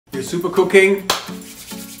We're super cooking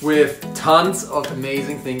with tons of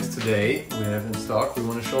amazing things today we have in stock. We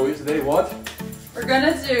want to show you today what? We're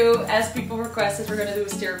gonna do, as people requested, we're gonna do a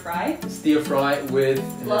stir fry. Stir fry with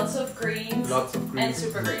lots of greens and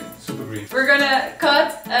super green. Super green. We're gonna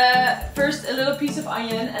cut first a little piece of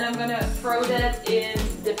onion, and I'm gonna throw that in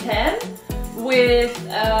the pan with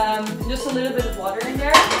just a little bit of water in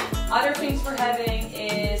there. Other things we're having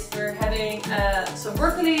is some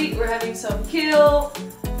broccoli, we're having some kale,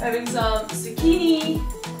 we're having some zucchini,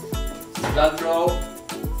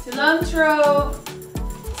 cilantro,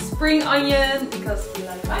 spring onion because we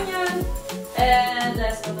like onion, and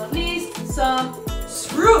last but not least, some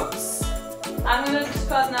shrooms. I'm gonna just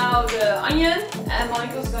cut now the onion, and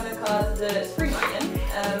Michael's gonna cut the spring onion,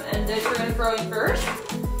 and this we're gonna throw in first,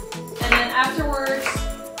 and then afterwards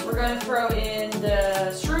we're gonna throw in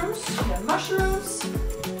the shrooms, the mushrooms.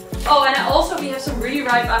 Oh, and also we have some really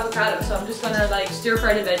ripe avocado, so I'm just gonna like stir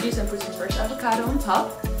fry the veggies and put some fresh avocado on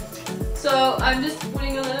top. So I'm just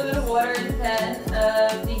putting a little bit of water in the pan.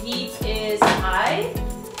 The heat is high,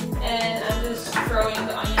 and I'm just throwing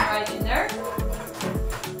the onion right in there.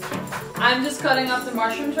 I'm just cutting up the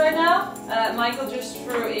mushrooms right now. Michael just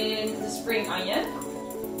threw in the spring onion.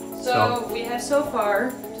 So we have so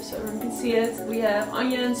far, just so everyone can see it, we have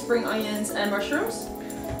onions, spring onions, and mushrooms.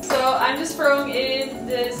 So I'm just throwing in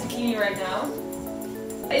the zucchini right now.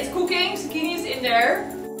 It's cooking, zucchini is in there.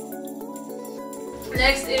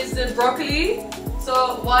 Next is the broccoli.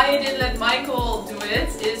 So why I didn't let Michael do it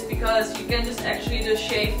is because you can just actually just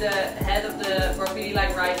shave the head of the broccoli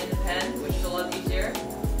like right in the pan, which is a lot easier.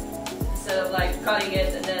 Instead of like cutting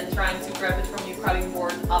it and then trying to grab it from your cutting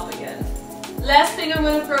board up again. Last thing I'm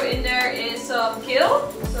going to throw in there is some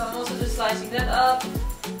kale. So I'm also just slicing that up.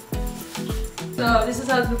 So this is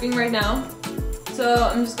how it's looking right now. So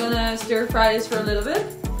I'm just going to stir fry this for a little bit.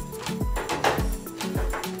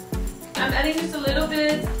 I'm adding just a little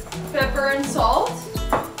bit pepper and salt.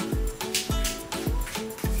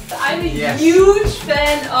 I'm a huge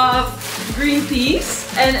fan of green peas,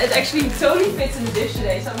 and it actually totally fits in the dish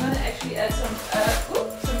today. So I'm going to actually add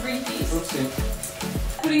some green peas.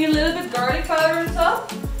 Oopsie. Putting a little bit garlic powder on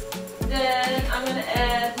top. Then I'm going to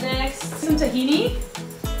add next some tahini.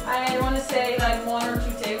 I want to say like 1 or 2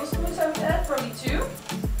 tablespoons I would add, probably 2.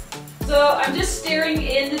 So I'm just stirring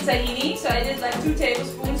in the tahini. So I did like 2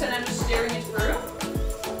 tablespoons and I'm just stirring it through.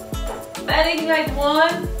 I'm adding like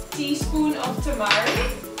 1 teaspoon of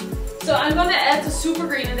tamari. So I'm going to add the super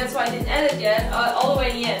green, and that's why I didn't add it yet, all the way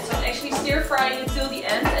in the end. So I'm actually stir frying it till the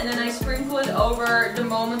end, and then I sprinkle it over the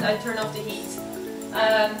moment I turn off the heat.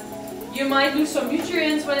 You might lose some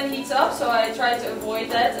nutrients when it heats up, so I try to avoid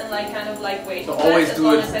that and like kind of like wait so always as do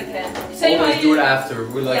long it, as I can. Always do it after.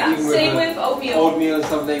 We like even same with oatmeal. Oatmeal or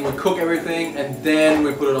something. We cook everything and then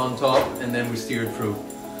we put it on top and then we steer it through.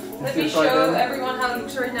 Let me show everyone how it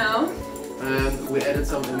looks right now. And we added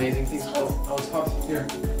some amazing things. Oh, it's hot here.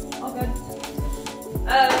 All good.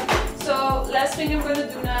 So last thing I'm going to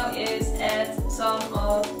do now is add some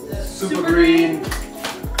of the super green.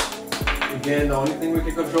 Again, the only thing we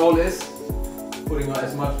can control is putting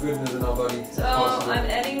as much goodness in our body as possible. I'm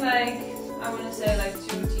adding like, I want to say like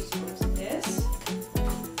 2 teaspoons of this.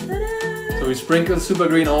 So we sprinkle super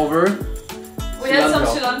green over. We had some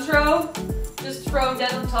cilantro, just throwing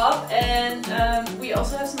that on top, and we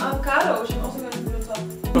also have some avocado, which I'm also going to put on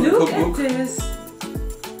top. Look at this!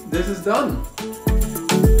 This is done.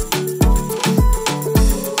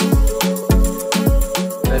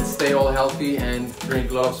 Let's stay all healthy and drink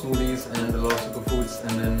a lot of smoothies and a lot of superfoods,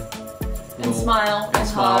 and then and smile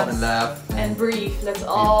and laugh and breathe. Let's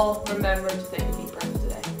all remember to take a deep breath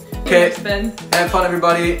today. Okay, have fun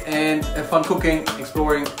everybody, and have fun cooking,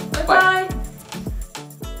 exploring.